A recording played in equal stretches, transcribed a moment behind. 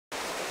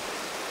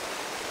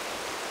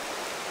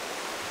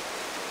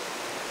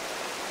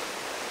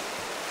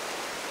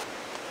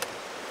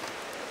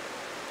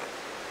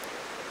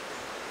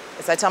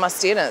As I tell my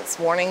students,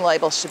 warning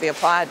labels should be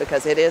applied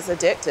because it is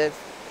addictive.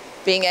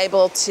 Being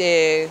able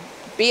to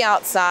be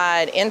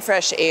outside in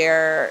fresh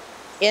air,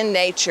 in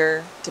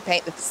nature, to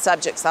paint the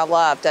subjects I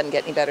love doesn't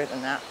get any better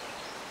than that.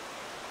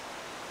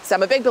 So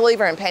I'm a big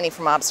believer in painting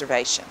from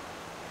observation.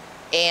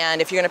 And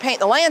if you're going to paint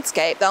the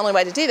landscape, the only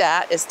way to do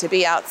that is to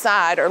be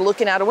outside or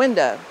looking out a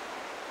window.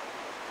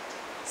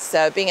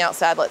 So being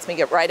outside lets me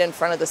get right in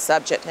front of the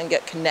subject and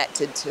get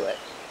connected to it.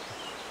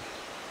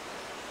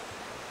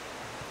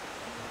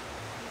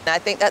 And I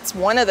think that's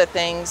one of the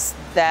things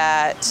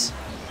that,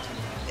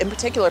 in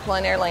particular,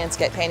 plein air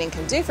landscape painting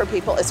can do for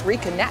people is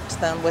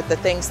reconnect them with the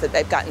things that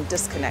they've gotten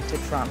disconnected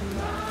from.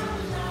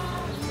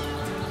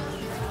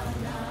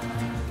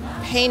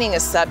 Painting a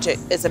subject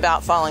is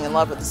about falling in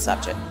love with the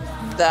subject.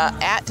 The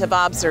act of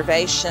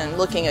observation,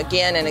 looking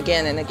again and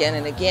again and again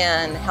and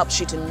again, helps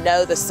you to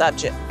know the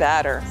subject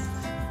better.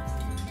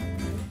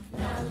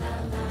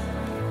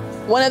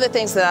 One of the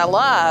things that I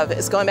love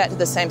is going back to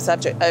the same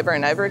subject over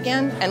and over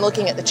again and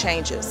looking at the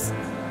changes.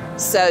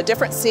 So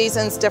different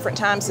seasons, different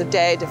times of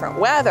day, different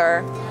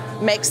weather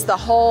makes the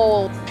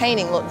whole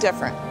painting look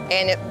different.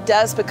 And it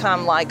does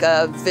become like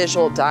a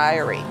visual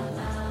diary.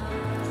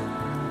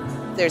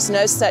 There's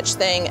no such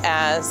thing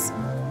as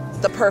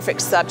the perfect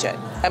subject.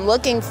 I'm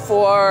looking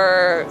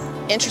for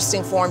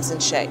interesting forms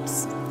and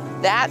shapes.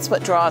 That's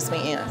what draws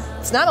me in.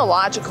 It's not a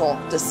logical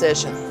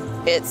decision,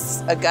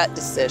 it's a gut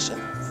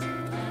decision.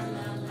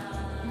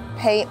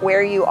 Paint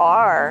where you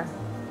are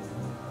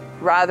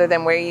rather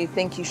than where you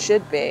think you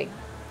should be,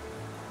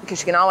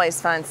 because you can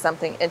always find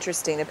something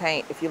interesting to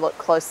paint if you look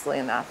closely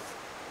enough.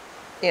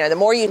 You know, the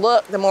more you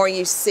look, the more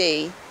you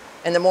see,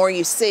 and the more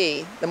you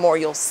see, the more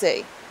you'll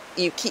see.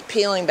 You keep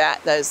peeling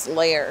back those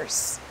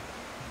layers,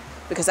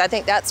 because I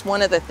think that's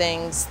one of the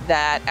things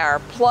that our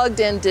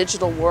plugged-in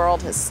digital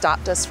world has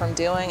stopped us from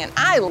doing. And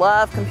I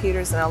love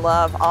computers and I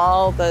love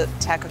all the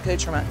tech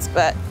accoutrements,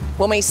 but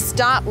when we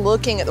stop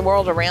looking at the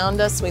world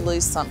around us, we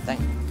lose something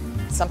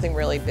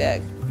really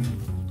big.